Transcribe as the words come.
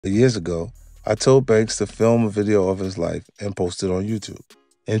Years ago, I told Banks to film a video of his life and post it on YouTube.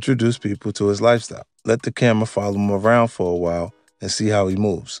 Introduce people to his lifestyle. Let the camera follow him around for a while and see how he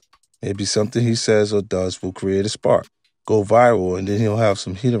moves. Maybe something he says or does will create a spark, go viral, and then he'll have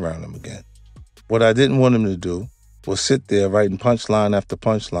some heat around him again. What I didn't want him to do was sit there writing punchline after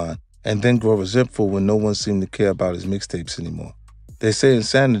punchline and then grow resentful when no one seemed to care about his mixtapes anymore. They say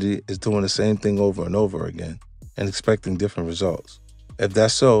insanity is doing the same thing over and over again and expecting different results. If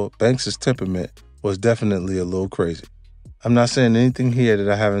that's so, Banks' temperament was definitely a little crazy. I'm not saying anything here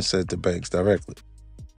that I haven't said to Banks directly.